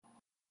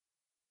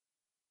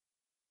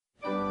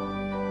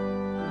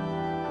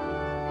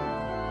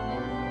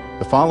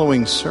The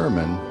following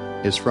sermon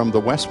is from the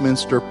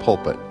Westminster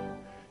pulpit,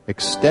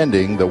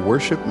 extending the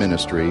worship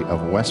ministry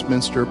of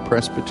Westminster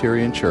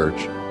Presbyterian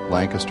Church,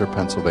 Lancaster,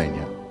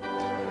 Pennsylvania.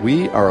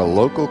 We are a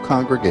local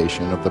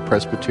congregation of the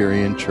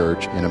Presbyterian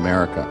Church in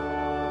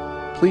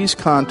America. Please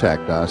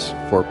contact us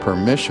for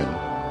permission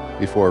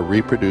before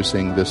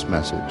reproducing this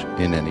message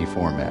in any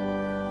format.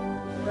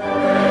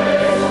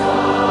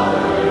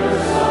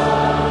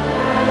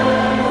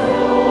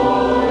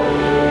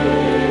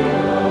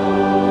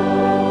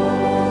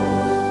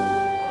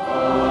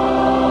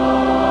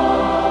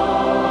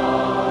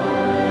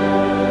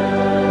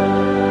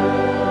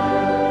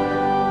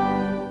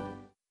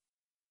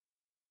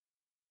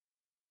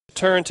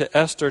 Turn to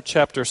Esther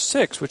chapter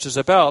 6, which is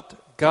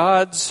about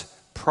God's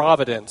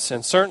providence.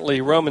 And certainly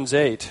Romans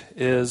 8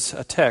 is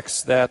a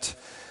text that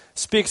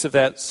speaks of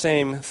that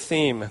same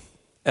theme.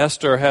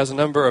 Esther has a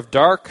number of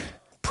dark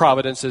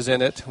providences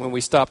in it when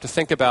we stop to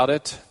think about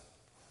it.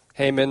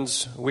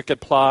 Haman's wicked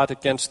plot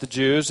against the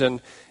Jews,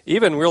 and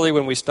even really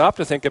when we stop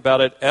to think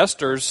about it,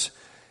 Esther's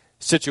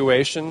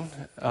situation,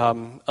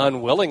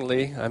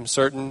 unwillingly, I'm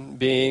certain,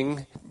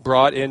 being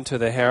brought into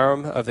the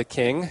harem of the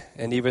king,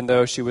 and even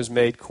though she was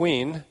made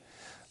queen,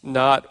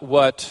 not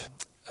what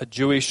a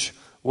Jewish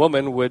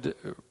woman would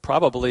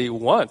probably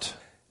want.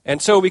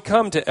 And so we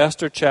come to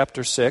Esther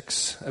chapter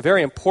 6, a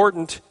very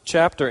important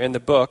chapter in the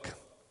book.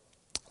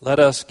 Let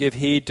us give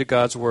heed to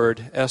God's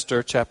word,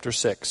 Esther chapter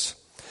 6.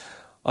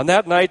 On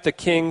that night the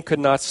king could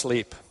not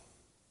sleep,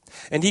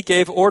 and he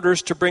gave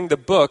orders to bring the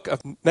book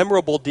of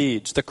memorable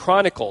deeds, the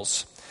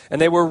Chronicles, and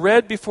they were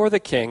read before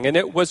the king, and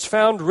it was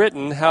found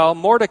written how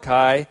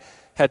Mordecai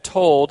had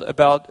told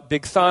about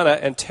Bigthana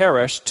and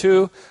Teresh,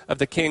 two of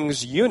the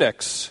king's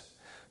eunuchs,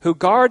 who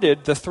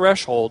guarded the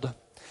threshold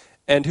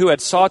and who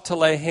had sought to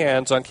lay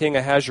hands on King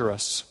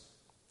Ahasuerus.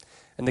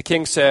 And the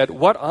king said,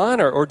 "What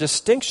honor or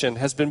distinction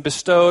has been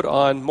bestowed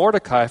on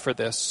Mordecai for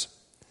this?"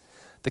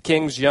 The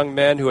king's young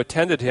men who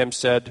attended him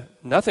said,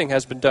 "Nothing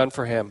has been done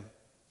for him."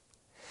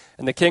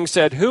 And the king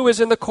said, "Who is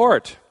in the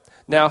court?"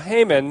 Now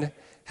Haman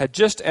had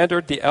just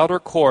entered the outer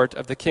court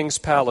of the king's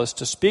palace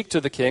to speak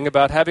to the king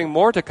about having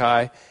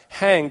Mordecai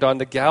hanged on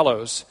the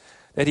gallows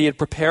that he had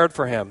prepared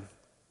for him.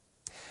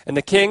 And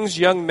the king's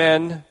young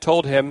men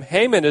told him,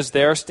 "Haman is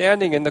there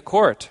standing in the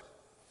court."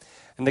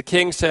 And the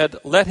king said,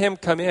 "Let him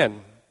come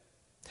in."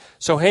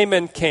 So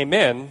Haman came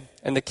in,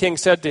 and the king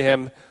said to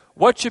him,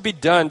 "What should be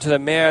done to the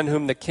man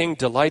whom the king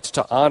delights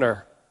to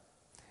honor?"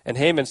 And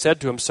Haman said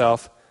to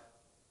himself,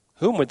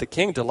 "Whom would the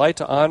king delight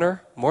to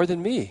honor more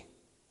than me?"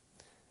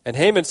 And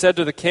Haman said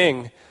to the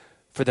king,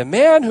 "For the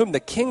man whom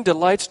the king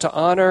delights to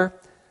honor,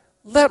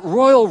 let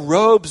royal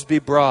robes be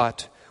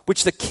brought,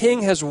 which the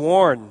king has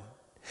worn,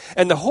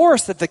 and the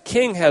horse that the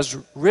king has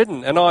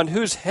ridden, and on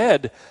whose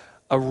head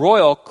a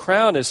royal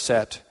crown is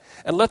set.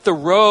 And let the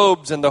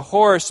robes and the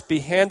horse be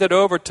handed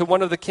over to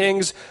one of the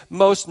king's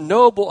most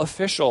noble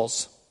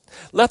officials.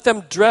 Let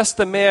them dress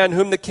the man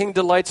whom the king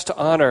delights to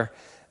honor,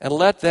 and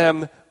let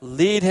them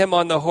lead him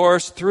on the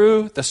horse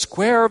through the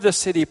square of the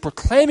city,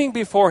 proclaiming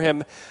before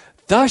him,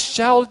 'Thus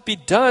shall it be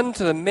done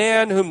to the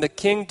man whom the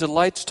king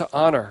delights to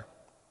honor.'"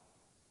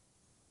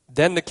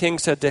 Then the king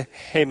said to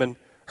Haman,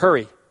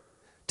 "Hurry,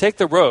 take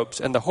the robes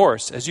and the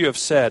horse, as you have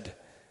said,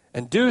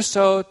 and do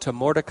so to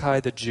Mordecai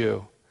the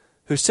Jew,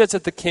 who sits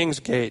at the king's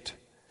gate.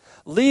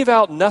 Leave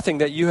out nothing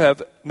that you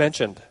have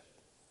mentioned."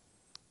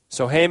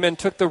 So Haman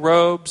took the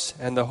robes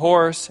and the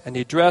horse, and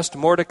he dressed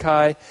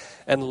Mordecai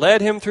and led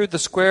him through the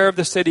square of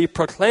the city,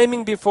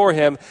 proclaiming before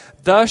him,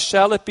 "Thus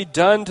shall it be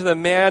done to the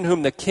man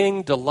whom the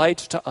king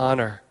delights to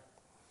honor."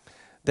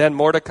 Then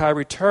Mordecai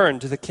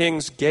returned to the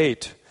king's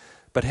gate,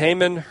 but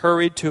Haman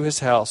hurried to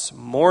his house,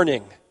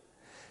 mourning,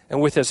 and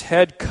with his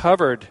head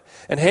covered.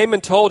 And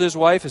Haman told his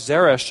wife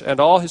Zeresh and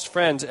all his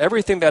friends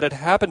everything that had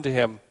happened to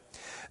him.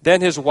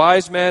 Then his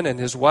wise men and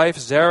his wife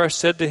Zeresh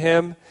said to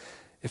him,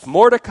 "If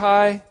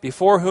Mordecai,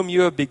 before whom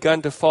you have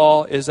begun to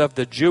fall, is of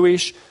the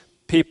Jewish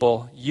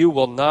people, you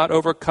will not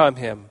overcome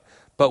him,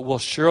 but will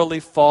surely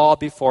fall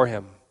before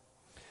him."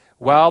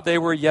 While they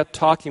were yet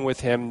talking with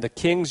him, the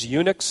king's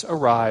eunuchs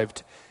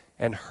arrived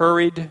and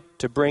hurried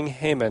to bring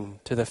Haman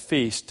to the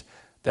feast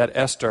that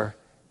Esther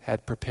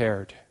had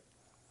prepared.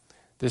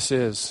 This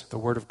is the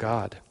word of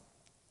God.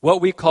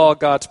 What we call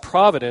God's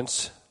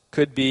providence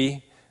could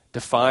be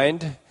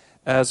defined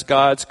as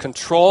God's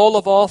control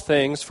of all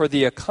things for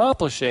the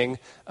accomplishing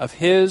of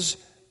His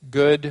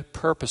good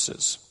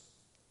purposes.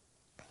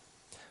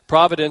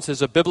 Providence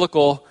is a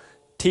biblical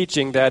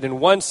teaching that in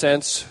one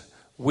sense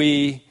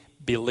we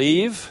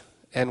believe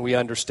and we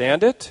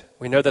understand it.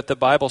 We know that the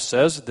Bible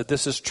says that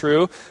this is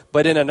true,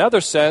 but in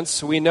another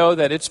sense we know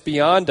that it's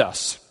beyond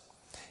us.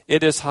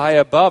 It is high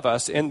above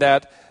us in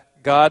that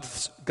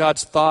God's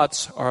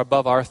thoughts are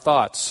above our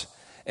thoughts.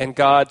 And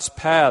God's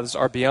paths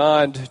are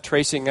beyond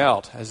tracing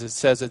out, as it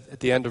says at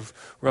the end of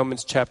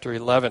Romans chapter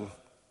 11.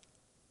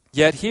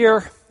 Yet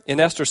here in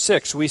Esther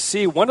 6, we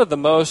see one of the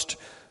most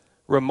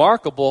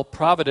remarkable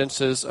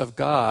providences of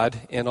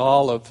God in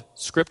all of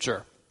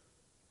Scripture.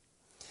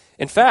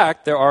 In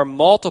fact, there are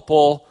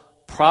multiple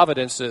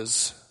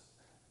providences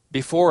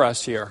before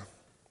us here.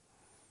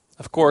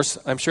 Of course,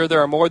 I'm sure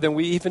there are more than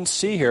we even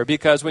see here,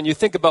 because when you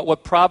think about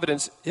what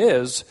providence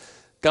is,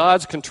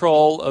 God's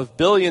control of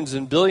billions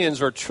and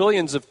billions or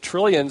trillions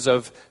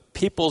of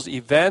people's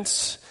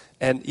events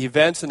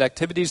and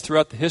activities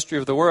throughout the history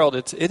of the world,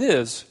 it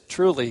is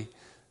truly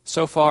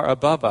so far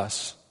above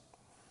us.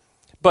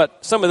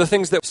 But some of the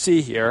things that we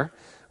see here,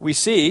 we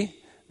see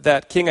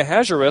that King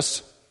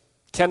Ahasuerus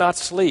cannot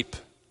sleep.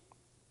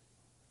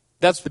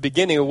 That's the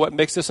beginning of what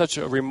makes this such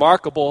a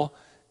remarkable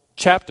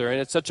chapter, and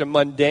it's such a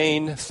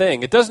mundane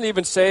thing. It doesn't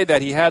even say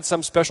that he had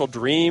some special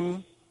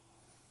dream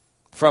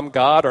from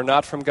God or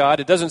not from God.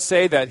 It doesn't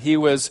say that he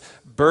was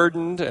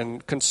burdened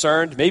and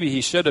concerned. Maybe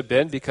he should have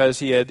been, because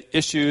he had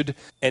issued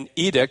an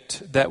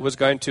edict that was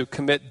going to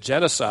commit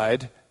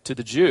genocide to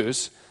the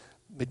Jews.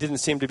 He didn't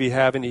seem to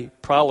have any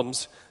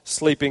problems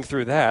sleeping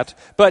through that.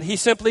 But he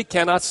simply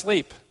cannot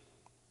sleep.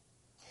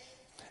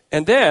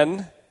 And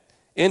then,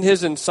 in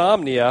his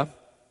insomnia,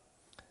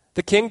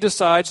 the king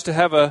decides to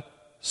have a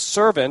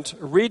servant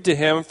read to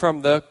him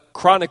from the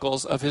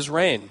chronicles of his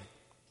reign.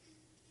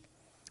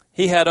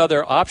 He had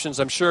other options.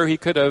 I'm sure he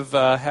could have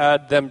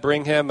had them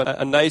bring him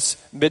a nice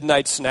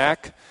midnight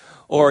snack,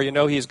 or,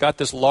 he's got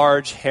this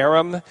large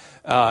harem.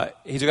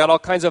 He's got all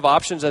kinds of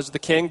options as the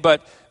king,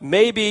 but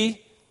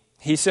maybe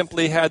he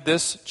simply had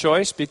this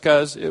choice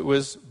because it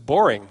was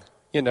boring.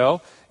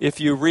 If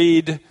you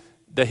read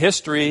the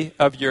history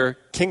of your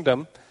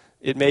kingdom,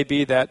 it may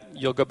be that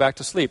you'll go back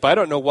to sleep. I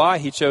don't know why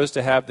he chose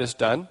to have this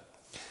done,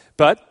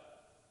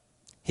 but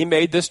he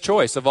made this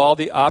choice of all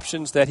the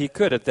options that he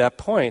could at that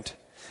point.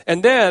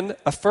 And then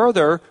a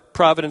further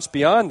providence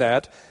beyond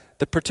that,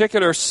 the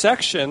particular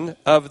section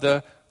of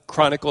the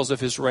chronicles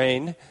of his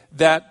reign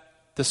that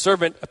the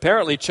servant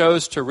apparently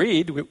chose to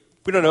read.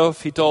 We don't know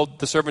if he told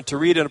the servant to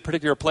read in a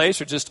particular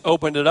place or just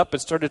opened it up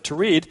and started to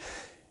read.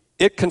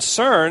 It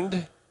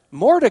concerned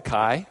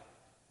Mordecai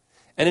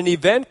and an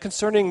event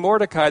concerning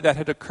Mordecai that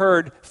had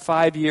occurred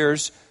 5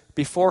 years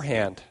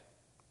beforehand,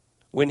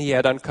 when he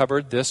had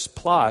uncovered this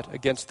plot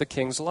against the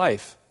king's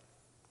life.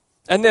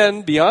 And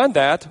then beyond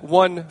that,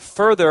 one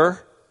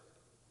further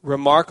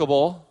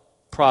remarkable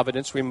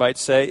providence, we might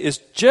say, is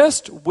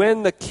just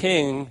when the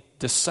king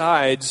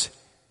decides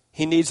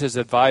he needs his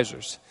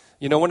advisors.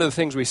 One of the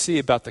things we see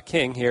about the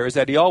king here is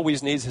that he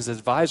always needs his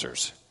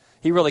advisors.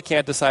 He really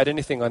can't decide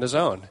anything on his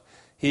own.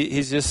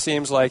 He just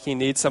seems like he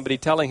needs somebody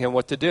telling him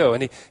what to do.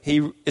 And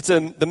it's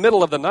in the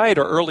middle of the night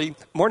or early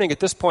morning at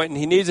this point, and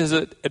he needs his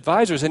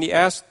advisors, and he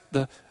asks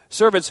the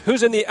servants,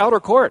 "Who's in the outer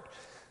court?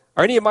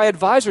 Are any of my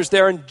advisors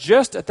there?" And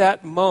just at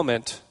that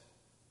moment,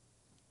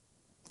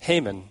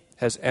 Haman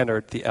has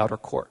entered the outer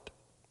court.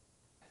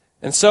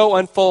 And so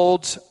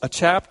unfolds a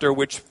chapter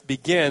which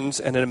begins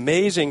an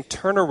amazing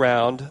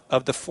turnaround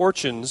of the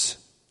fortunes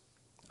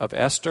of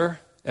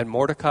Esther and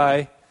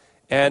Mordecai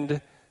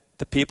and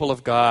the people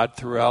of God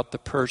throughout the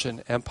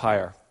Persian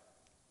Empire.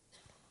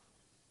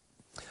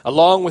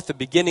 Along with the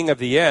beginning of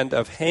the end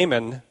of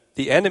Haman,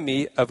 the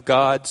enemy of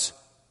God's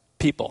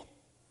people.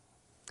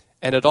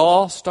 And it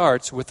all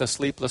starts with a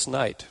sleepless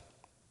night.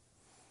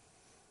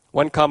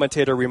 One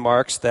commentator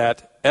remarks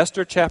that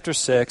Esther chapter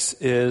 6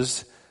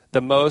 is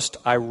the most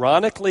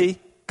ironically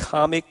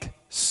comic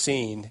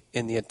scene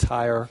in the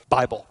entire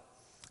Bible.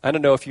 I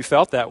don't know if you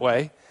felt that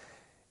way.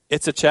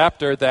 It's a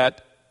chapter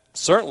that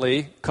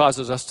certainly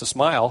causes us to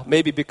smile.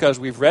 Maybe because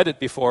we've read it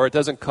before, it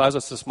doesn't cause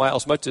us to smile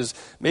as much as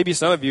maybe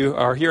some of you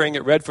are hearing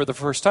it read for the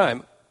first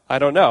time. I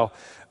don't know.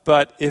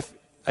 But if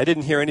I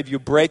didn't hear any of you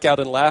break out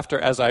in laughter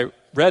as I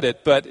read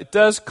it, but it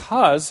does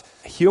cause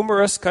a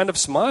humorous kind of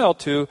smile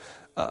to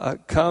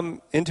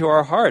come into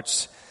our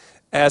hearts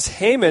as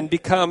Haman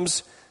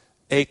becomes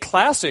a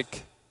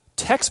classic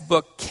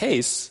textbook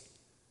case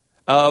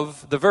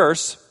of the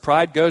verse,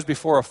 pride goes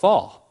before a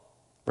fall,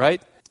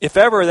 right? If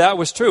ever that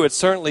was true, it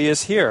certainly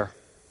is here.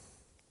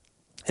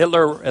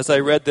 Hitler, as I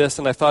read this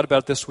and I thought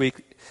about it this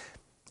week,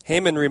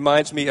 Haman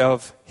reminds me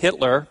of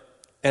Hitler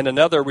and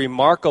another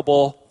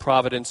remarkable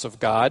providence of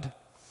God.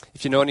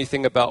 If you know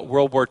anything about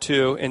World War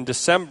II, in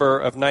December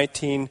of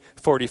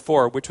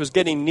 1944, which was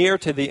getting near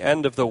to the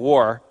end of the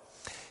war,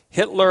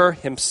 Hitler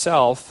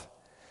himself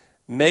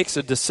makes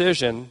a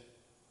decision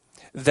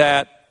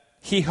that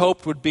he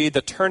hoped would be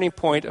the turning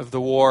point of the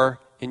war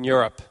in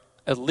Europe,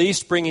 at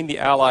least bringing the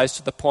Allies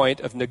to the point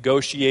of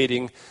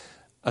negotiating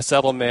a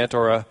settlement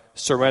or a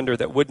surrender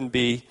that wouldn't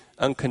be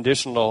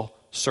unconditional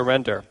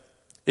surrender.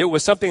 It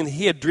was something that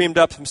he had dreamed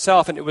up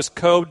himself, and it was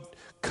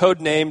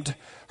codenamed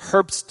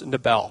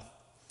Herbstnebel.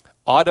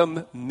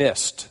 Autumn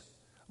Mist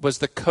was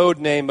the code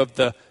name of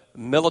the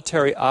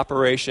military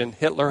operation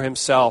Hitler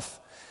himself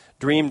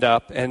dreamed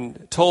up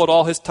and told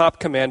all his top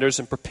commanders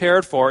and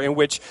prepared for, in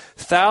which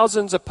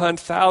thousands upon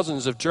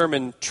thousands of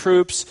German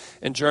troops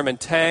and German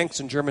tanks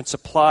and German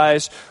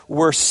supplies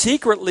were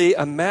secretly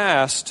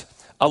amassed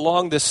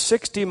along this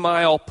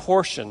 60-mile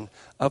portion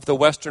of the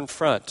Western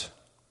Front,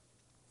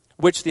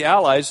 which the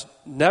Allies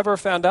never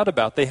found out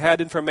about. They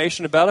had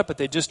information about it, but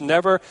they just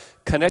never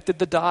connected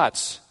the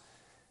dots.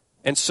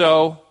 And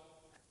so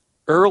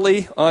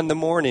Early on the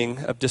morning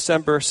of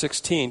December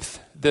 16th,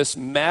 this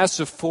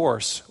massive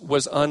force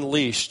was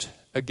unleashed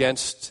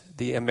against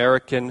the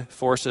American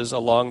forces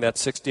along that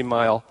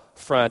 60-mile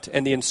front,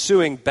 and the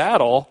ensuing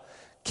battle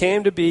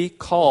came to be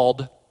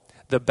called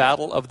the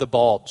Battle of the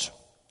Bulge,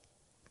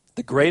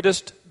 the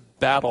greatest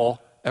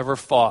battle ever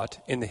fought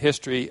in the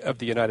history of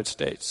the United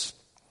States.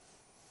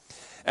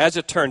 As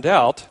it turned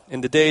out,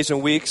 in the days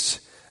and weeks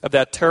of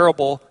that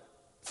terrible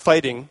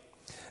fighting,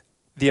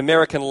 the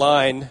American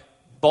line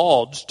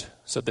bulged,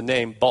 so the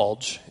name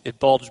bulge, it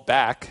bulged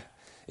back,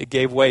 it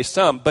gave way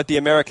some, but the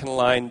American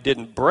line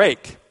didn't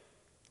break.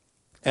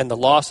 And the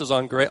losses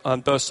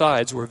on both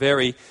sides were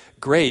very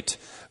great.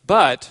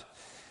 But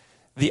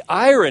the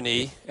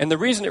irony, and the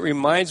reason it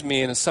reminds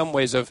me in some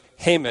ways of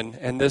Haman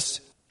and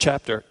this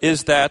chapter,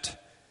 is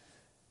that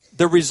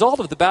the result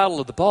of the Battle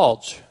of the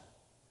Bulge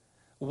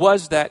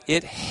was that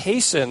it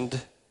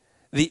hastened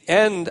the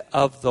end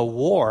of the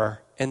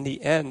war and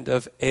the end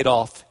of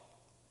Adolf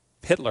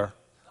Hitler,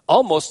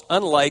 almost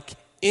unlike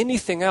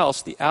anything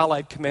else the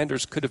Allied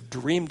commanders could have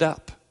dreamed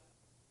up.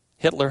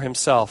 Hitler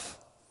himself.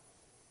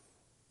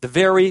 The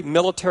very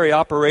military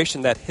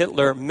operation that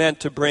Hitler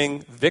meant to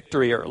bring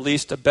victory, or at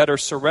least a better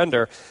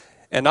surrender,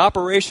 an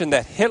operation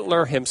that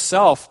Hitler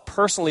himself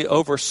personally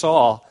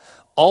oversaw,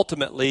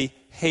 ultimately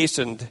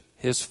hastened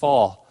his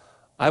fall.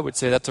 I would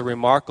say that's a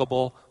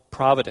remarkable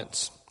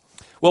providence.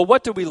 Well,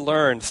 what do we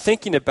learn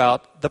thinking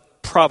about the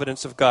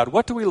providence of God?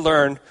 What do we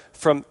learn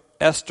from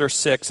Esther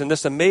 6 and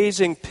this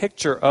amazing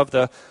picture of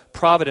the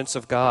providence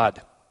of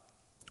God?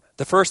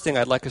 The first thing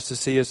I'd like us to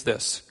see is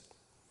this.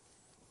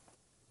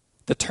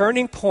 The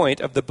turning point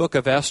of the book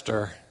of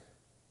Esther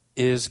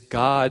is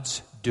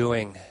God's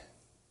doing.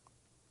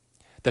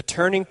 The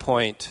turning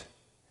point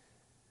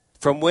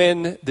from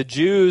when the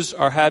Jews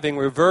are having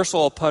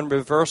reversal upon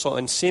reversal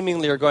and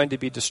seemingly are going to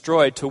be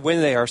destroyed to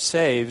when they are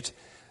saved,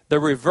 the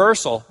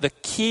reversal, the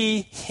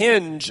key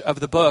hinge of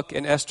the book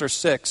in Esther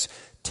 6,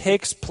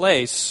 takes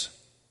place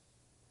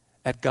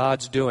at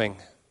God's doing,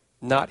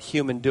 not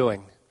human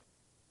doing.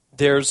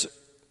 There's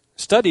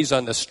studies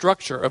on the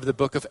structure of the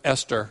book of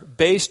Esther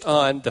based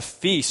on the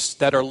feasts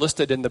that are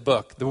listed in the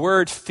book. The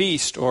word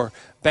feast or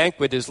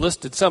banquet is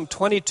listed some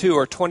 22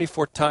 or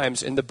 24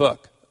 times in the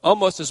book,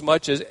 almost as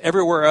much as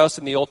everywhere else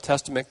in the Old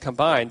Testament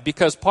combined,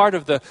 because part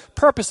of the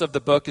purpose of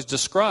the book is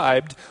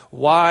described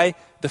why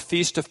the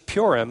Feast of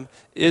Purim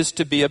is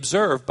to be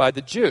observed by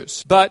the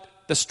Jews. But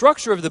the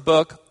structure of the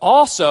book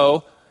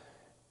also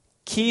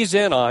keys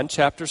in on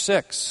chapter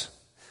 6.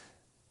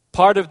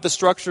 Part of the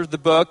structure of the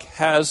book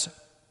has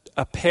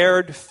a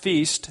paired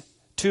feast,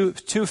 two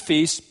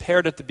feasts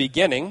paired at the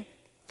beginning,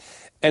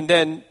 and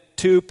then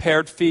two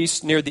paired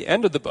feasts near the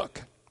end of the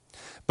book.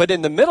 But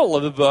in the middle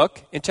of the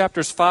book, in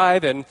chapters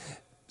 5 and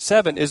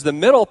 7, is the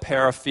middle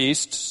pair of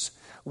feasts,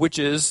 which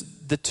is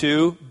the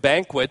two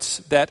banquets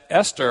that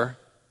Esther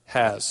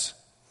has.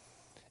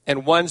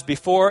 And one's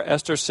before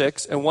Esther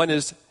 6, and one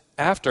is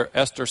after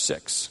Esther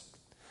 6.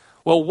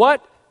 Well,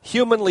 what,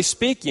 humanly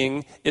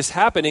speaking, is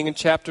happening in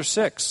chapter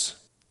 6?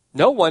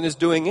 No one is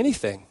doing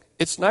anything.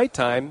 It's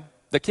nighttime.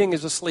 The king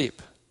is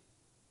asleep.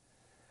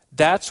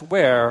 That's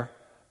where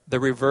the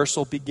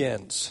reversal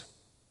begins.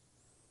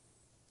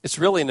 It's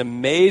really an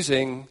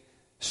amazing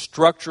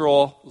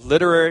structural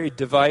literary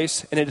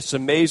device, and it's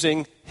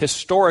amazing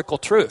historical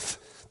truth.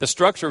 The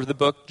structure of the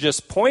book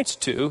just points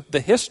to the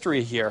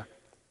history here.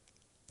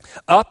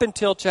 Up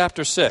until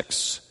chapter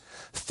 6,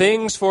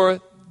 things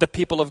for the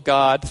people of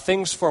God,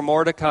 things for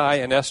Mordecai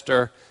and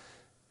Esther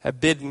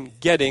have been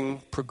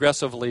getting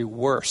progressively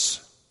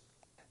worse.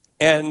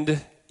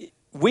 And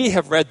we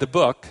have read the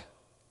book,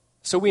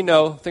 so we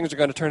know things are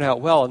going to turn out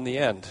well in the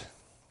end.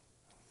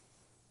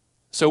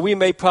 So we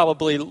may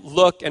probably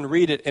look and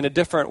read it in a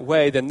different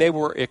way than they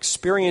were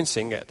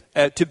experiencing it.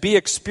 To be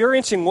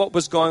experiencing what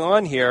was going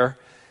on here,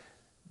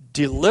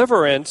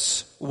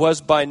 deliverance was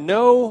by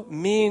no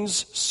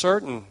means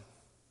certain.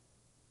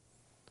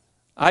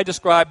 I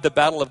described the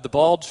Battle of the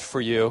Bulge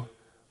for you.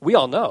 We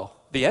all know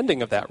the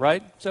ending of that,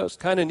 right? So it's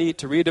kind of neat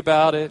to read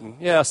about it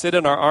and, sit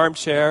in our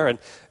armchair. And,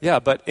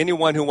 but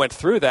anyone who went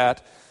through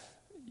that,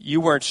 you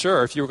weren't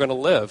sure if you were going to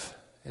live,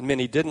 and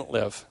many didn't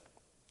live.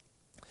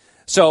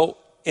 So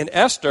in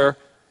Esther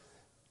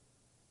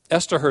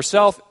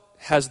herself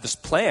has this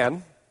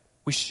plan.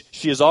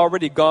 She has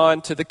already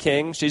gone to the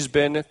king. She's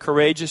been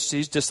courageous.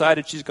 She's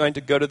decided she's going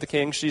to go to the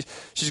king. She's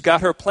got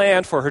her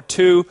plan for her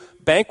two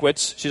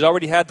banquets. She's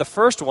already had the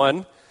first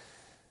one.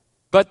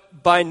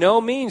 But by no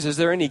means is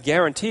there any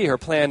guarantee her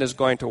plan is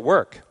going to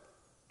work.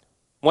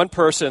 One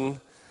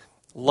person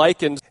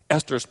likened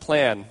Esther's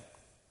plan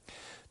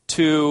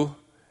to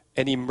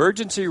an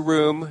emergency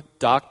room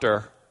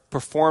doctor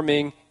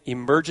performing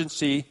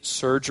emergency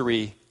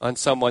surgery on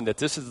someone that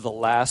this is the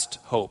last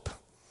hope.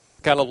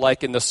 Kind of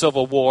like in the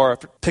Civil War,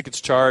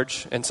 Pickett's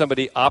Charge, and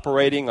somebody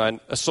operating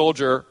on a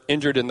soldier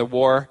injured in the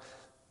war.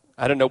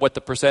 I don't know what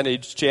the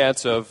percentage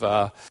chance of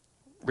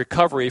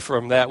recovery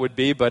from that would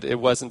be, but it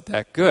wasn't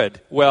that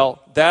good.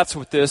 Well, that's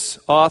what this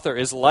author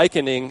is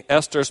likening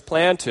Esther's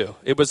plan to.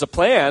 It was a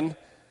plan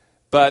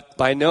but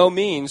by no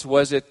means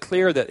was it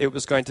clear that it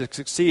was going to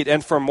succeed.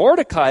 And for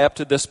Mordecai up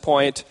to this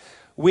point,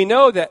 we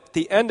know that at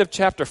the end of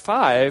chapter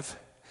 5,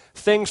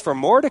 things for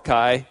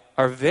Mordecai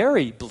are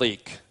very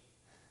bleak.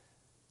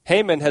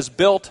 Haman has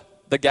built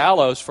the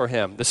gallows for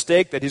him, the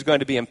stake that he's going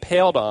to be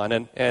impaled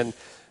on and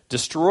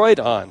destroyed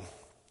on.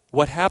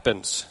 What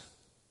happens?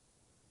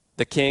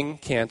 The king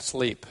can't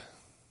sleep.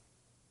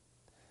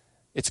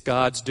 It's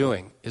God's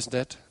doing, isn't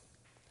it?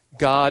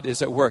 God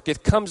is at work.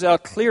 It comes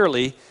out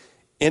clearly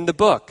in the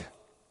book.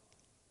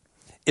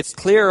 It's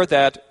clear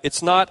that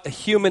it's not a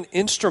human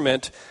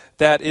instrument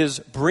that is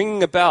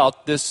bringing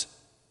about this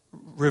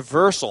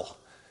reversal.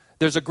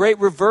 There's a great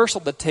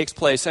reversal that takes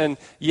place. And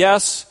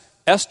yes,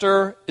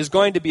 Esther is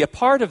going to be a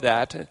part of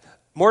that.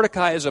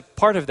 Mordecai is a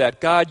part of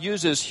that. God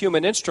uses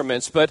human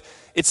instruments, but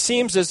it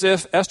seems as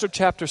if Esther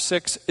chapter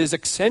 6 is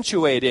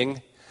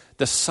accentuating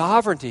the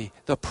sovereignty,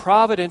 the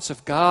providence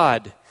of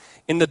God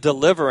in the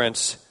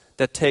deliverance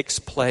that takes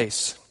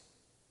place.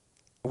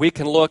 We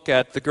can look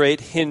at the great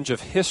hinge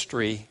of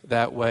history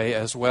that way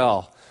as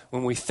well.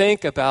 When we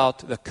think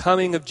about the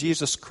coming of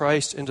Jesus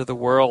Christ into the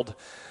world,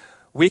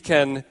 we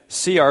can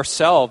see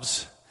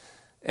ourselves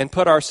and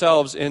put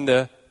ourselves in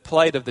the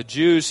plight of the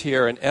Jews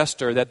here in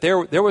Esther, that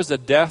there was a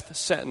death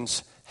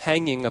sentence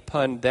hanging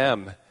upon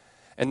them,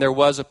 and there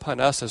was upon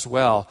us as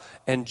well.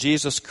 And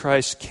Jesus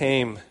Christ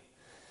came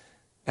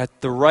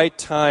at the right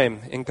time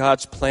in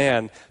God's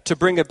plan to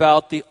bring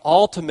about the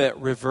ultimate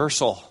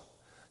reversal,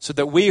 so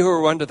that we who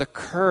are under the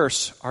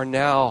curse are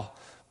now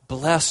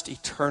blessed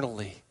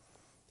eternally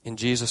in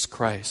Jesus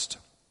Christ.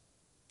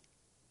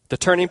 The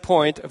turning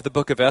point of the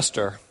book of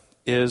Esther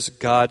is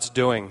God's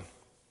doing.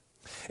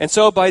 And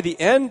so by the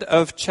end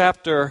of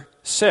chapter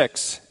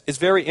 6, it's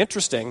very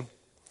interesting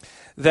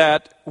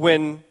that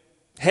when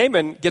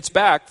Haman gets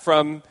back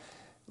from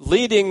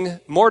leading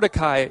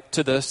Mordecai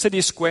to the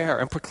city square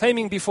and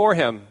proclaiming before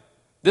him,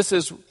 this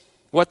is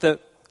what the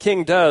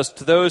king does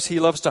to those he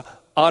loves to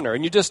honor.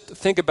 And you just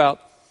think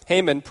about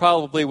Haman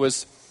probably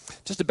was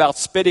just about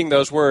spitting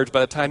those words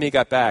by the time he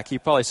got back. He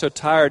probably so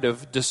tired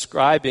of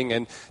describing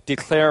and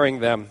declaring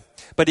them.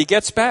 But he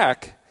gets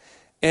back,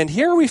 and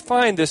here we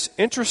find this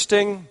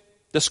interesting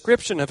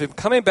description of him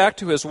coming back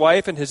to his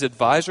wife and his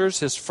advisors,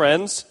 his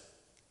friends,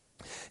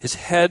 his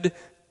head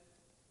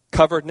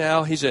covered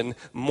now. He's in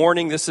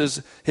mourning.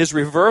 His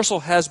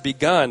reversal has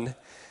begun.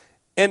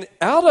 And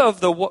out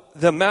of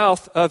the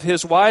mouth of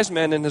his wise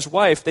men and his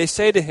wife, they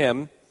say to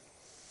him,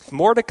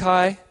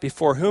 Mordecai,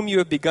 before whom you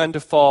have begun to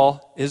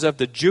fall, is of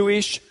the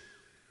Jewish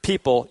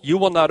people. You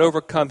will not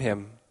overcome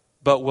him,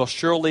 but will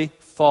surely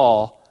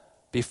fall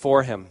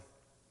before him.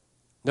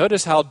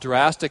 Notice how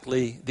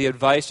drastically the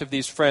advice of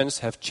these friends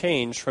have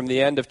changed from the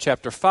end of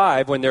chapter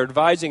 5, when they're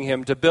advising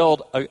him to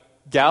build a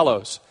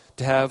gallows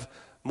to have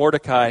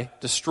Mordecai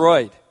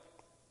destroyed.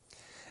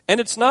 And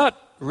it's not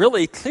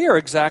really clear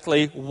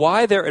exactly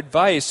why their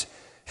advice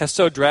has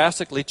so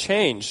drastically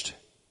changed,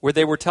 where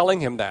they were telling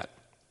him that.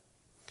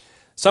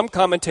 Some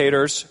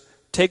commentators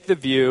take the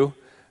view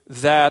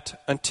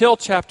that until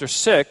chapter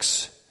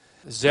 6,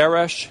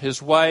 Zeresh,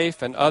 his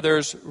wife, and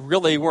others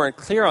really weren't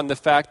clear on the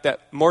fact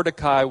that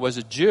Mordecai was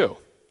a Jew.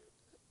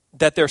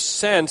 That their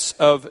sense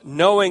of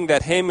knowing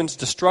that Haman's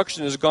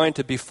destruction is going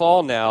to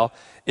befall now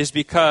is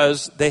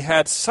because they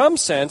had some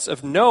sense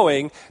of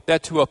knowing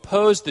that to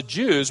oppose the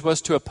Jews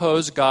was to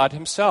oppose God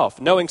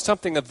himself, knowing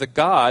something of the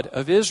God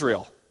of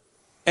Israel.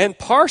 And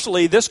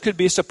partially this could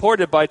be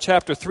supported by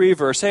chapter 3,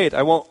 verse 8.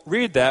 I won't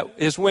read that.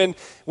 Is when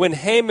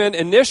Haman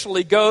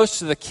initially goes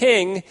to the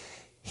king,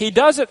 he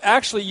doesn't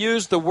actually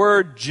use the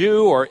word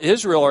Jew or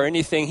Israel or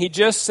anything. He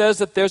just says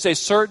that there's a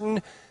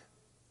certain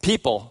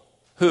people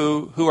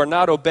who are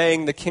not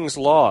obeying the king's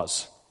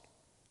laws.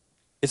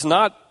 It's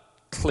not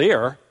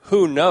clear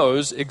who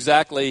knows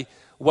exactly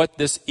what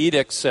this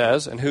edict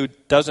says and who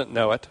doesn't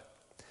know it.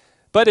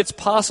 But it's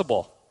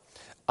possible.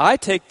 I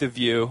take the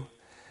view,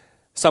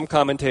 some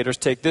commentators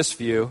take this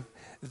view,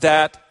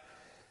 that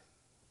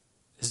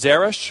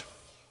Zeresh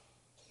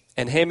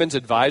and Haman's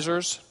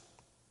advisors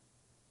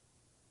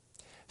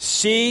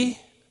see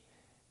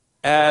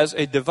as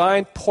a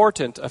divine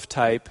portent of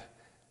type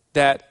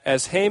that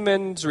as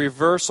Haman's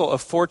reversal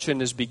of fortune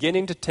is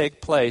beginning to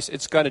take place,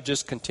 it's going to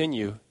just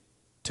continue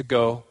to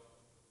go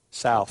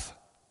south.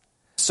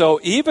 So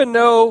even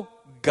though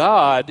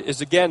God is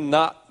again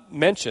not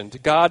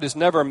mentioned, God is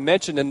never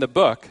mentioned in the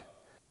book,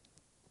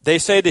 they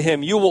say to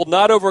him, you will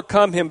not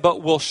overcome him,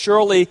 but will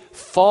surely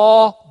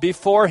fall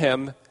before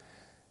him.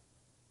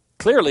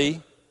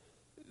 Clearly,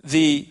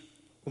 the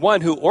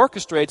one who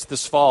orchestrates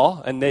this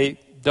fall, and they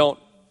don't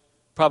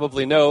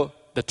probably know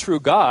the true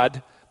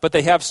God, but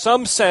they have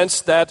some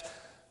sense that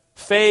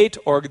fate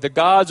or the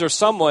gods or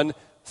someone,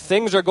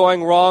 things are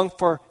going wrong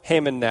for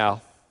Haman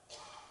now,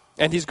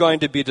 and he's going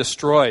to be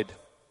destroyed.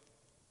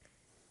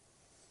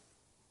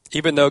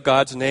 Even though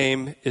God's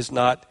name is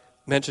not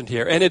mentioned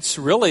here. And it's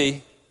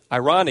really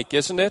ironic,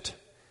 isn't it,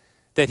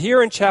 that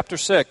here in chapter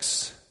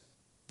 6,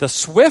 the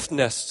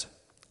swiftness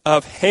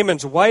of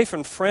Haman's wife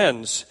and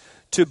friends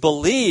to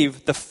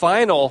believe the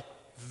final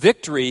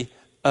victory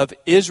of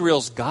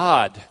Israel's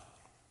God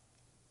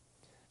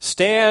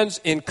stands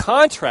in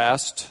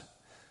contrast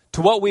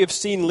to what we have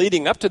seen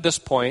leading up to this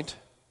point,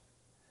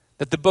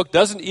 that the book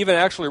doesn't even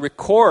actually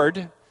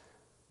record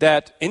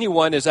that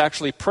anyone is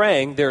actually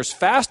praying. There's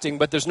fasting,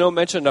 but there's no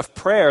mention of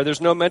prayer. There's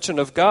no mention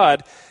of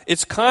God.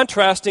 It's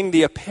contrasting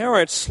the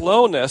apparent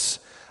slowness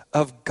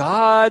of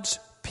God's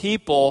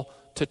people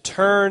to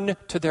turn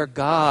to their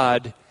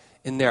God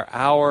in their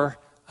hour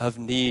of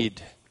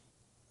need.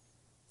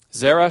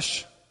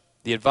 Zeresh,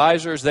 the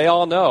advisors, they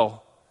all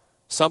know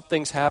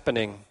something's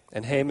happening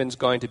and Haman's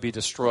going to be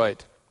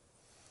destroyed.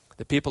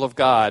 The people of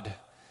God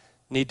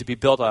need to be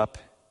built up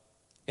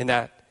in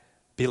that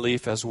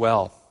belief as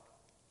well.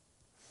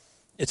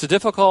 It's a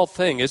difficult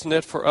thing, isn't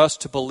it, for us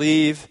to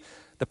believe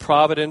the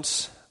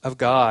providence of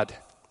God.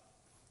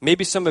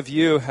 Maybe some of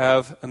you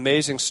have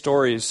amazing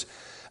stories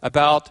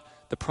about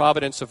the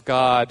providence of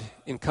God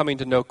in coming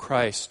to know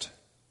Christ.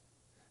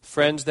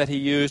 Friends that He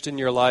used in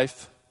your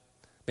life,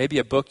 maybe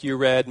a book you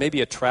read,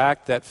 maybe a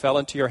tract that fell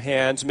into your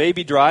hands,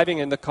 maybe driving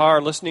in the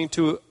car, listening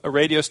to a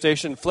radio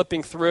station,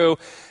 flipping through,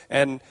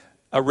 and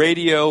a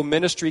radio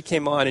ministry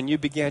came on and you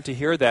began to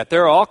hear that.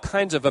 There are all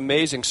kinds of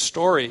amazing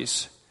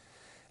stories.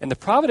 And the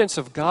providence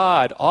of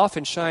God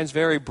often shines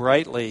very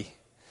brightly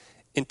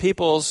in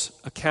people's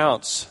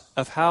accounts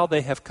of how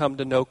they have come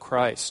to know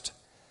Christ,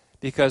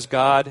 because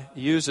God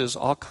uses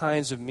all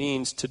kinds of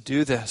means to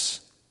do this.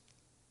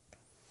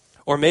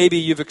 Or maybe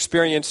you've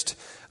experienced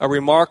a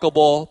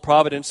remarkable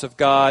providence of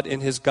God in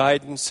His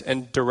guidance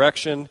and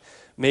direction,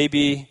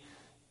 maybe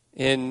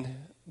in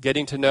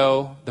getting to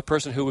know the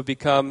person who would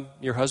become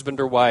your husband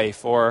or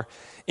wife, or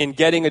in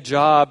getting a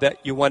job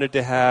that you wanted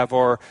to have,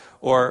 or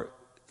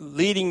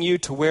leading you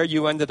to where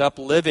you ended up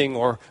living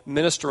or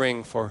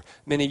ministering for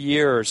many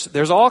years.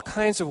 There's all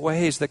kinds of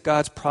ways that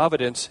God's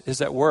providence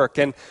is at work.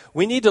 And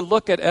we need to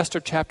look at Esther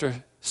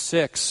chapter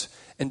 6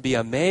 and be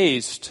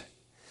amazed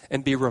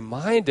and be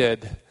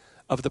reminded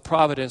of the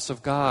providence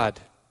of God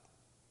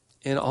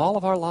in all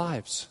of our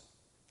lives.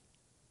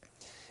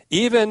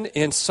 Even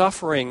in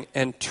suffering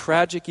and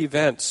tragic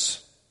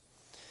events.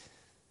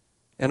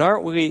 And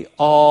aren't we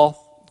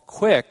all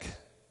quick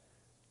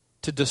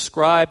to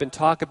describe and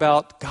talk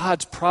about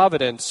God's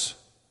providence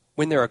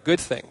when there are good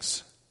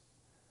things?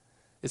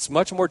 It's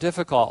much more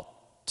difficult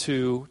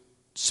to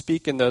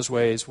speak in those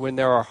ways when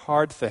there are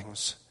hard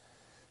things.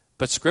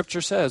 But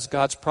Scripture says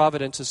God's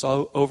providence is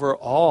over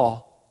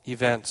all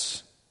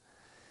events.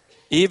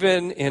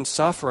 Even in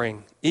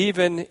suffering,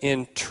 even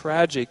in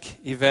tragic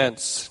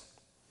events.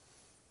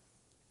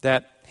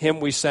 That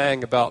hymn we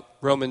sang about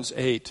Romans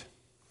 8.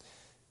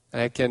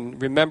 And I can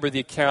remember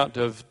the account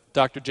of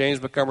Dr. James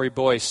Montgomery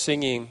Boyce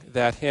singing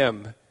that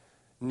hymn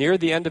near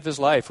the end of his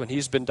life when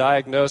he's been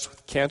diagnosed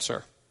with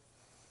cancer.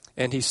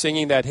 And he's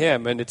singing that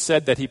hymn, and it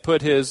said that he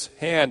put his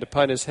hand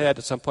upon his head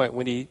at some point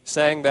when he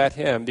sang that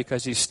hymn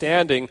because he's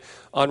standing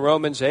on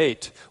Romans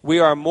 8. We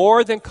are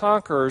more than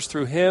conquerors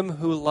through Him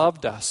who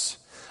loved us.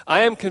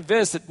 I am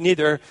convinced that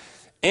neither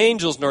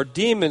angels nor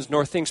demons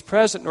nor things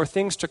present nor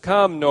things to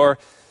come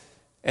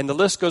and the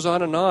list goes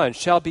on,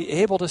 shall be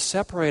able to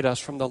separate us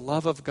from the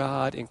love of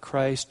God in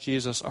Christ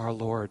Jesus our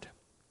Lord.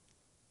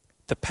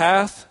 The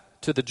path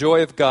to the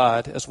joy of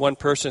God, as one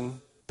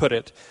person put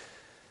it,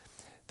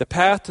 the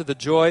path to the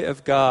joy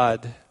of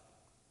God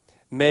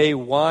may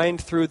wind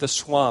through the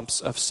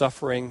swamps of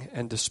suffering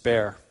and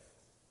despair.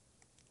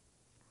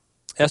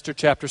 Esther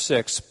chapter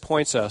 6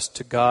 points us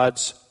to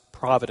God's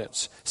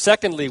providence.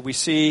 Secondly, we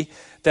see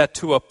that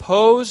to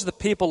oppose the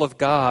people of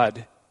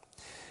God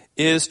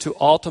is to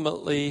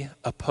ultimately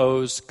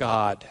oppose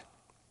God.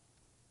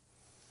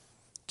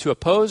 To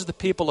oppose the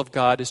people of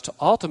God is to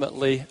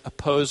ultimately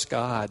oppose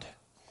God.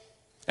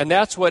 And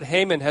that's what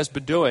Haman has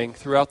been doing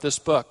throughout this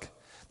book.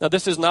 Now,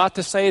 this is not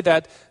to say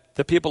that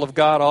the people of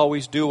God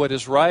always do what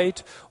is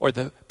right, or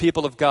the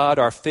people of God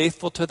are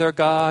faithful to their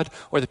God,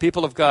 or the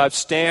people of God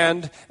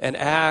stand and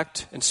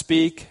act and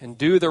speak and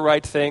do the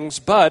right things,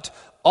 but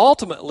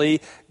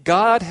ultimately,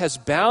 God has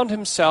bound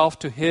Himself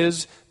to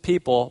His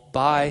people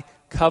by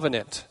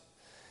covenant.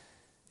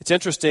 It's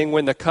interesting,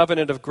 when the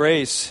covenant of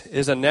grace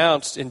is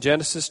announced in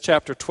Genesis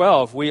chapter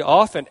 12, we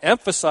often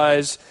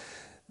emphasize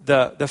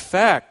the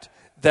fact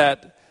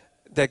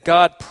that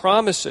God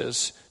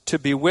promises to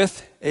be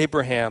with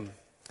Abraham.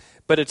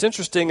 But it's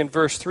interesting, in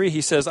verse 3,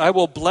 He says, I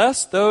will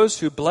bless those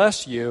who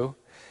bless you,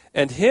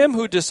 and him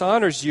who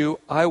dishonors you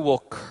I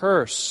will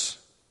curse.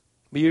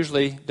 We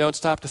usually don't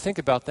stop to think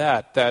about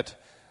that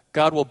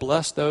God will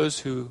bless those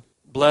who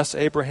bless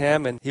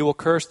Abraham, and He will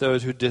curse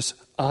those who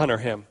dishonor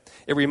Him.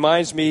 It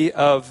reminds me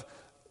of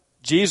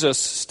Jesus'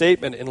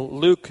 statement in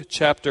Luke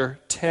chapter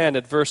 10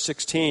 at verse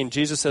 16.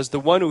 Jesus says, the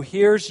one who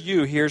hears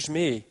you hears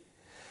me,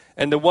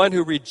 and the one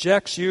who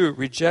rejects you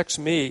rejects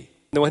me.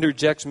 The one who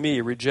rejects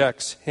me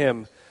rejects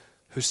Him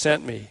who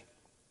sent me.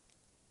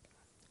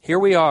 Here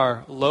we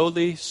are,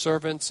 lowly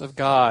servants of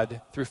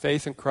God through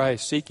faith in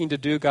Christ, seeking to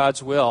do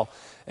God's will.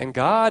 And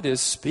God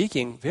is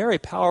speaking very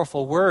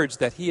powerful words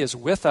that He is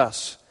with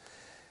us.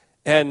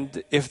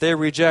 And if they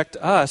reject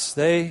us,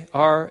 they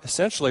are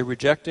essentially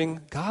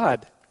rejecting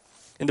God.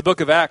 In the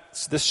book of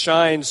Acts, this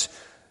shines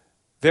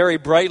very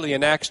brightly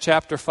in Acts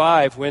chapter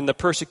 5 when the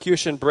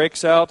persecution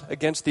breaks out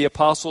against the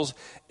apostles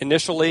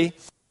initially.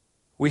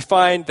 We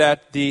find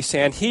that the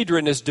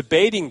Sanhedrin is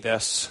debating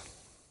this,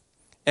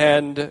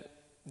 and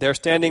they're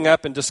standing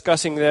up and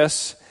discussing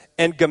this.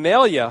 And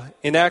Gamaliel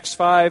in Acts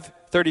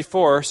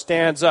 5:34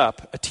 stands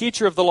up, a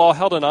teacher of the law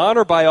held in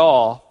honor by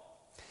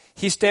all.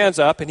 He stands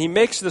up and he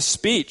makes this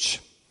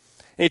speech.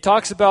 And he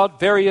talks about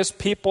various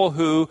people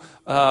who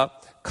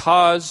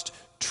caused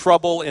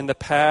trouble in the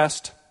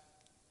past.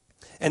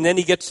 And then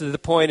he gets to the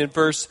point in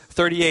verse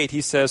 38.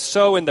 He says,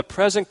 "So in the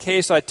present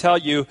case I tell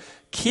you,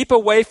 keep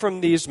away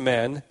from these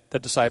men," the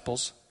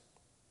disciples,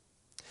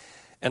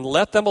 "and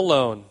let them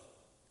alone.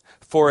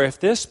 For if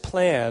this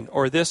plan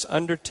or this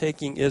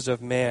undertaking is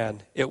of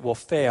man, it will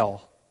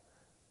fail.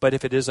 But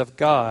if it is of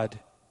God,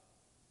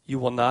 you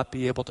will not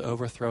be able to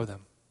overthrow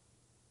them."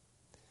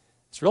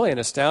 It's really an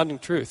astounding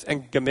truth.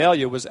 And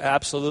Gamaliel was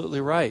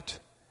absolutely right.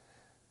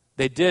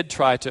 They did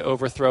try to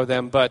overthrow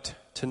them, but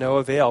to no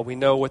avail. We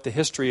know what the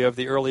history of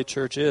the early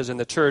church is and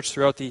the church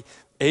throughout the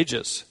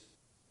ages.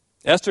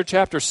 Esther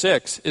chapter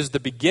 6 is the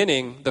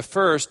beginning, the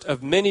first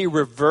of many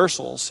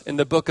reversals in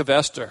the book of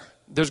Esther.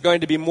 There's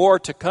going to be more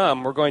to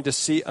come we're going to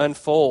see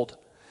unfold.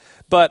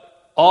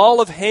 But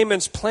all of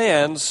Haman's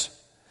plans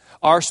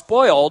are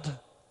spoiled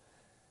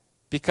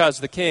because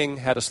the king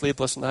had a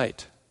sleepless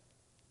night.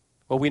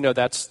 Well, we know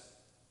that's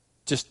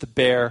just the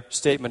bare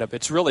statement of it.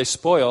 It's really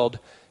spoiled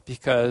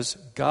because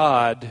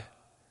God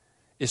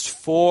is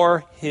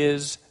for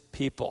his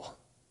people.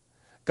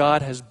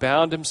 God has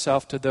bound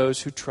himself to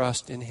those who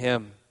trust in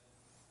him.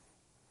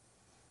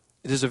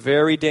 It is a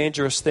very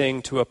dangerous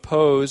thing to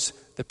oppose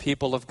the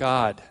people of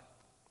God.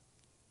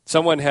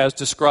 Someone has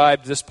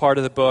described this part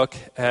of the book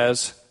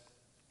as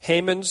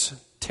Haman's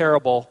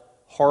terrible,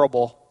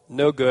 horrible,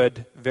 no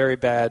good, very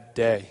bad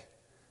day.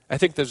 I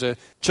think there's a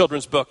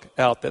children's book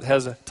out that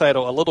has a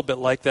title a little bit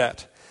like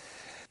that.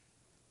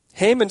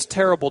 Haman's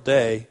terrible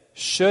day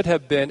should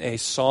have been a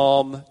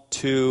Psalm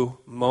 2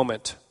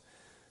 moment.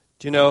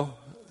 Do you know,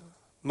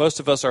 most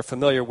of us are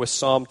familiar with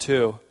Psalm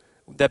 2.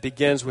 That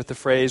begins with the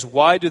phrase,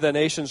 "Why do the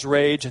nations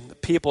rage and the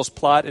peoples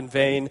plot in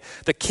vain?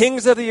 The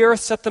kings of the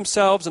earth set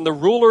themselves and the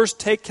rulers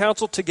take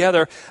counsel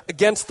together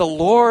against the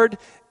Lord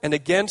and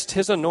against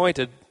his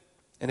anointed."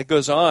 And it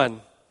goes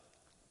on.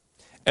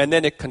 And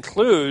then it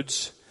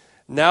concludes,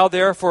 "Now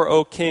therefore,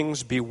 O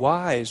kings, be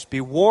wise,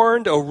 be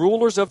warned, O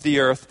rulers of the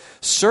earth.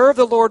 Serve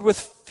the Lord with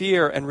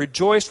fear and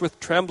rejoice with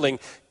trembling.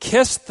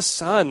 Kiss the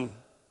Son,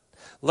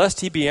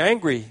 lest he be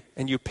angry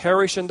and you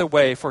perish in the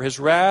way, for his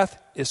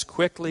wrath is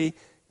quickly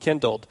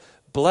kindled.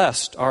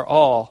 Blessed are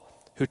all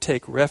who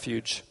take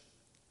refuge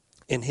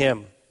in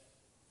him."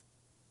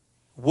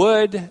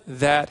 Would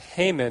that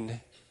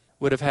Haman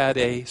would have had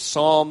a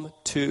Psalm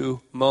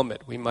 2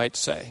 moment, we might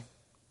say,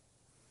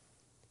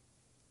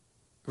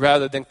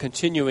 rather than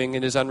continuing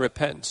in his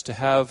unrepentance, to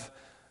have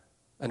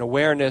an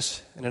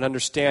awareness and an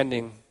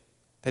understanding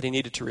that he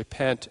needed to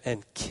repent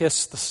and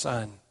kiss the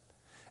Son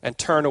and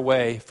turn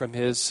away from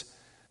his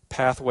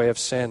pathway of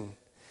sin.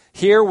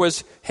 Here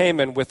was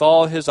Haman with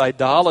all his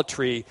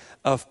idolatry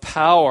of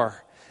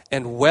power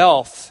and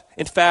wealth.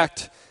 In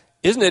fact,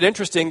 isn't it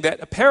interesting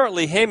that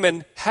apparently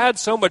Haman had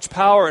so much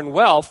power and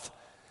wealth,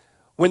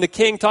 when the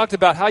king talked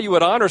about how you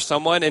would honor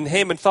someone, and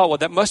Haman thought, well,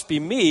 that must be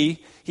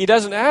me, he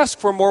doesn't ask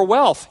for more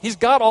wealth. He's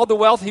got all the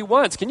wealth he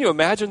wants. Can you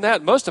imagine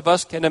that? Most of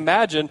us can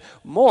imagine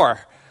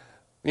more,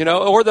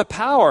 or the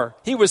power.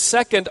 He was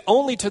second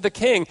only to the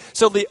king.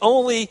 So the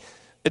only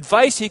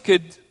advice he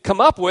could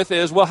come up with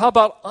is, well, how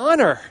about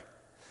honor?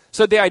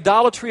 So the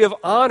idolatry of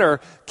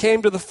honor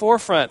came to the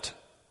forefront.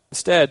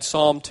 Instead,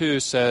 Psalm 2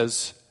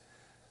 says,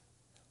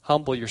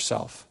 humble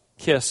yourself,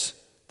 kiss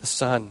the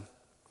Son.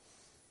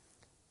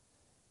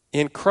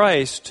 In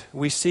Christ,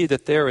 we see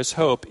that there is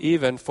hope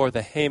even for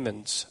the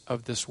Hamans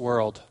of this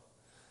world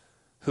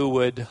who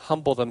would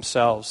humble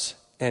themselves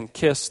and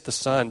kiss the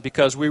Son,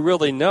 because we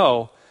really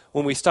know,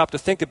 when we stop to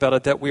think about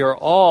it, that we are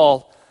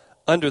all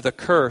under the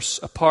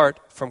curse apart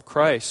from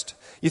Christ.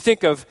 You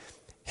think of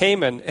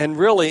Haman, and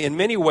really, in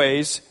many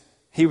ways,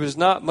 he was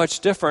not much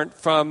different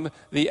from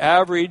the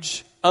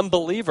average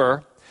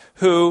unbeliever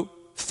who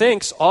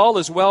thinks all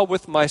is well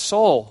with my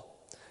soul,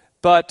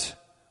 but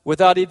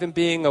without even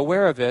being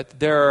aware of it,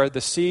 there are the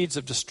seeds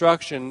of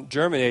destruction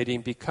germinating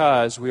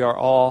because we are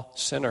all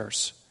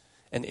sinners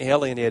and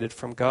alienated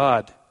from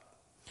God.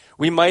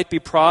 We might be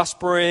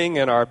prospering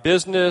in our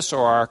business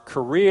or our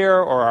career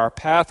or our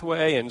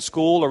pathway in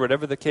school or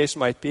whatever the case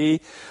might be.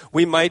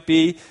 We might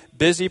be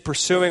busy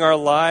pursuing our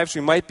lives.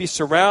 We might be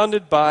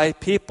surrounded by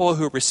people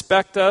who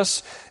respect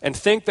us and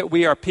think that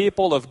we are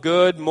people of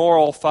good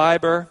moral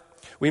fiber.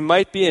 We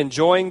might be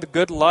enjoying the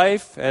good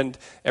life and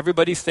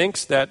everybody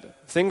thinks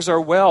that things are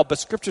well. But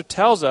Scripture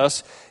tells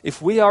us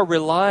if we are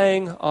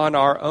relying on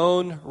our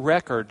own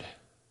record,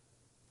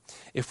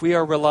 if we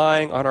are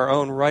relying on our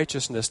own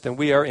righteousness, then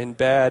we are in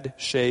bad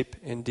shape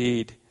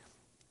indeed.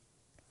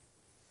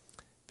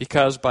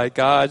 Because by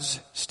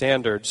God's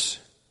standards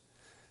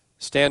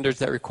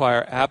that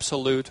require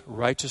absolute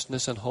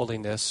righteousness and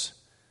holiness,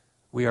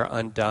 we are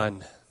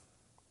undone.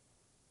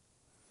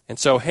 And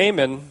so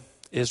Haman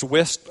is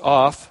whisked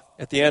off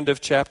at the end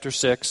of chapter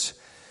 6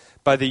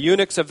 by the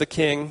eunuchs of the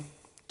king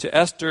to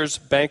Esther's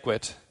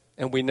banquet,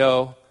 and we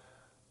know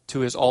to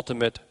his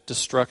ultimate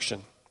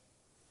destruction.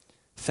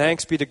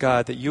 Thanks be to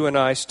God that you and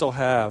I still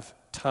have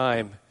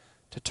time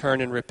to turn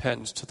in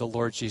repentance to the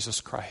Lord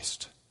Jesus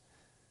Christ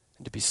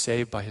and to be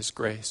saved by his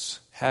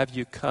grace. Have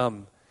you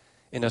come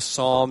in a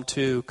Psalm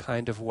 2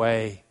 kind of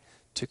way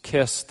to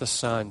kiss the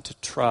Son, to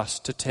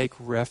trust, to take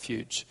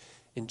refuge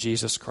in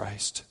Jesus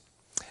Christ?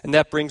 And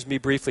that brings me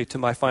briefly to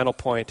my final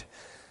point.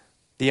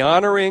 The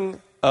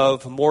honoring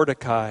of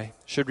Mordecai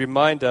should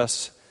remind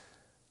us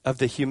of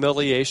the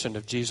humiliation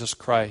of Jesus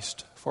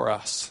Christ for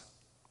us.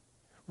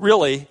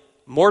 Really,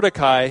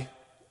 Mordecai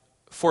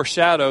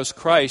foreshadows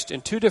Christ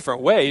in two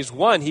different ways.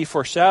 One, he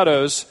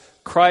foreshadows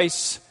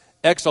Christ's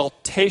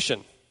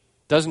exaltation,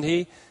 doesn't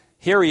he?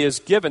 Here he is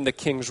given the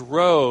king's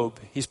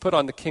robe. He's put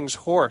on the king's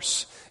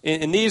horse.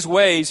 In these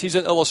ways, he's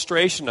an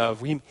illustration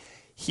of,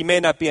 he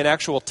may not be an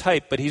actual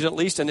type, but he's at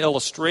least an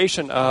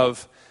illustration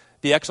of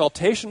the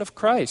exaltation of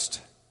Christ.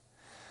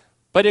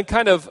 But in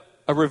kind of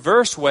a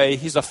reverse way,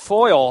 he's a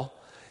foil.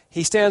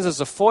 He stands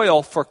as a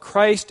foil for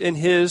Christ in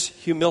his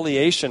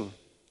humiliation.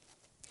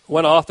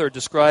 One author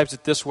describes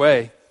it this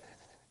way: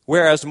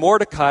 whereas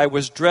Mordecai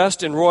was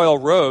dressed in royal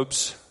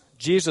robes,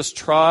 Jesus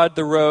trod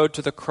the road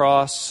to the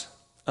cross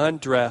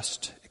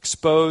undressed,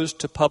 exposed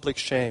to public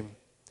shame.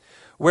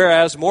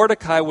 Whereas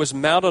Mordecai was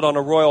mounted on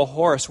a royal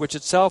horse, which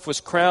itself was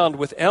crowned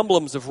with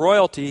emblems of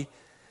royalty,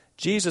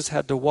 Jesus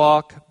had to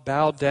walk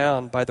bowed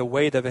down by the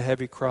weight of a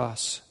heavy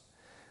cross.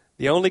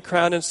 The only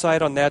crown in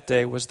sight on that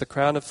day was the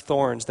crown of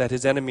thorns that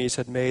his enemies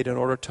had made in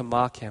order to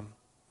mock him.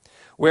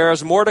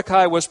 Whereas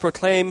Mordecai was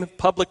proclaimed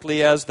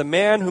publicly as the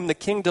man whom the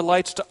king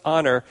delights to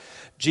honor,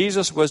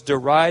 Jesus was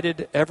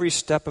derided every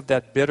step of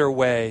that bitter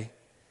way.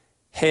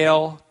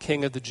 "Hail,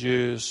 King of the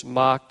Jews,"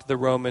 mocked the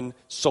Roman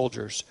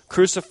soldiers.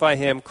 "Crucify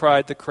him,"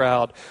 cried the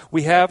crowd.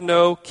 "We have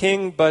no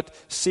king but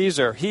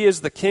Caesar. He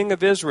is the King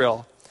of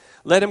Israel.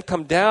 Let him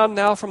come down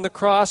now from the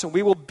cross, and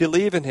we will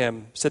believe in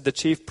him," said the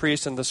chief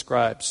priests and the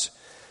scribes.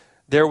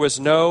 There was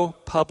no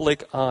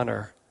public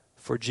honor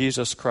for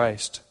Jesus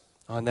Christ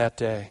on that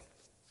day.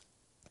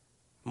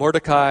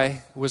 Mordecai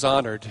was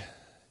honored.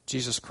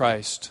 Jesus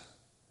Christ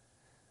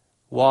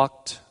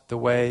walked the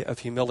way of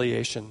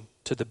humiliation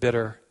to the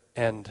bitter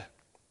end.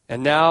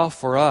 And now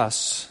for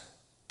us,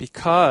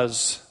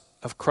 because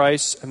of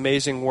Christ's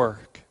amazing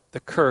work,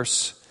 the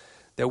curse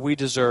that we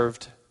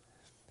deserved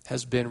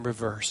has been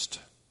reversed.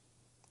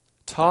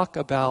 Talk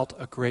about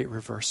a great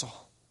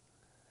reversal.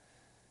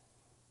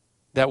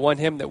 That one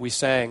hymn that we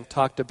sang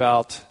talked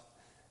about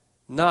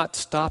not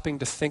stopping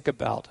to think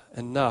about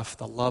enough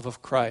the love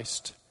of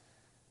Christ.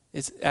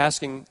 It's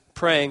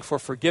praying for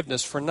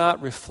forgiveness for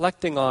not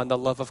reflecting on the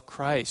love of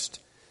Christ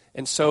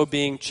and so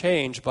being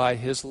changed by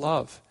his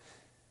love.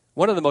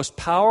 One of the most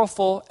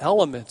powerful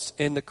elements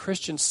in the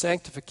Christian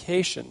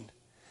sanctification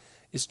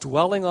is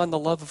dwelling on the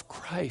love of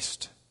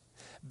Christ,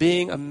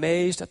 being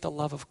amazed at the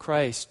love of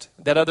Christ.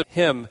 That other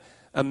hymn,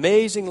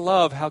 "Amazing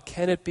Love, how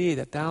can it be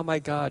that thou, my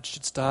God,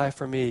 shouldst die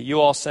for me?" You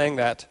all sang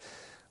that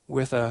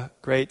with a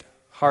great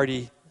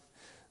hearty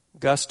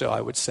gusto,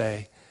 I would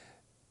say.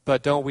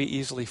 But don't we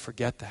easily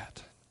forget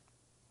that?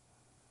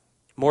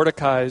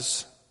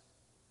 Mordecai's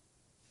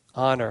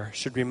honor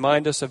should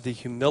remind us of the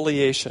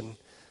humiliation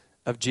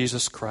of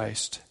Jesus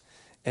Christ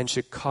and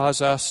should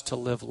cause us to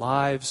live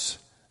lives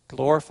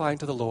glorifying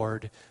to the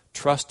Lord,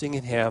 trusting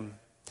in him,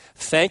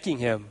 thanking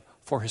him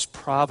for his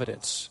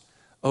providence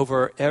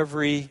over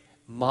every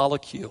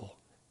molecule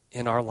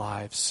in our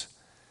lives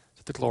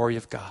to the glory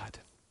of God.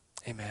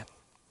 Amen.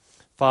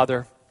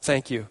 Father,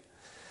 thank you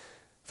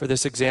for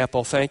this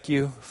example. Thank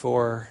you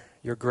for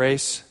your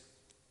grace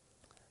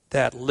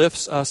that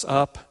lifts us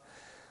up,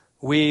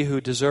 we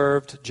who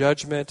deserved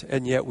judgment,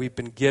 and yet we've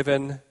been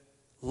given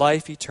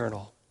life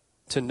eternal,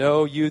 to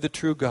know you, the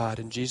true God,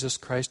 and Jesus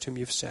Christ whom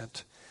you've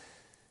sent.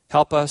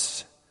 Help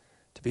us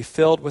to be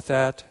filled with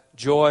that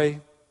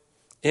joy,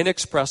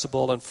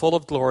 inexpressible and full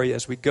of glory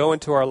as we go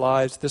into our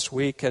lives this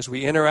week, as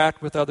we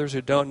interact with others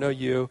who don't know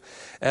you,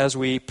 as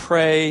we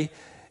pray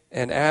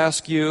and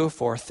ask you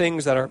for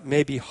things that are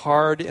maybe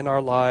hard in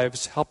our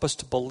lives. Help us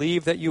to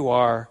believe that you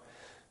are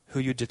who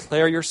you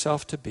declare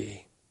yourself to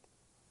be.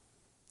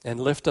 And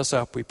lift us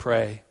up, we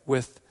pray,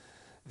 with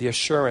the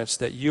assurance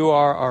that you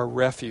are our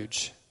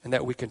refuge and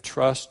that we can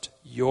trust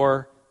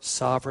your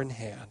sovereign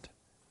hand.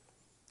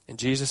 In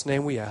Jesus'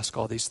 name we ask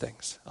all these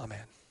things.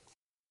 Amen.